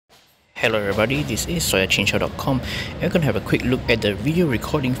Hello everybody, this is soyachinchao.com and we're going to have a quick look at the video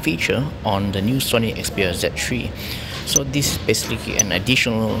recording feature on the new Sony Xperia Z3. So this is basically an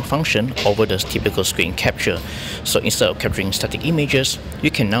additional function over the typical screen capture. So instead of capturing static images, you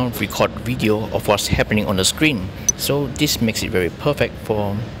can now record video of what's happening on the screen. So this makes it very perfect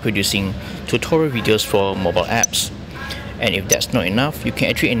for producing tutorial videos for mobile apps. And if that's not enough, you can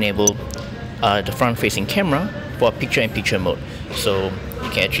actually enable the front-facing camera for picture-in-picture mode. So you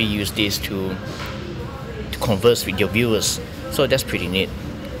can actually use this to converse with your viewers. So that's pretty neat.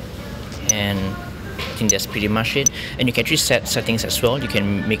 And I think that's pretty much it. And you can actually set settings as well. You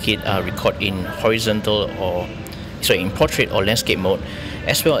can make it record in horizontal in portrait or landscape mode,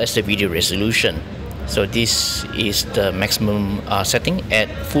 as well as the video resolution. So this is the maximum setting at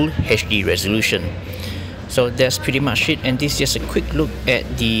full HD resolution. So that's pretty much it. And this is just a quick look at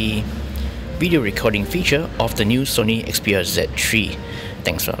the video recording feature of the new Sony Xperia Z3.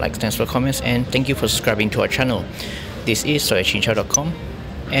 Thanks for likes, thanks for comments, and thank you for subscribing to our channel. This is soyachinchao.com,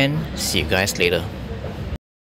 and see you guys later.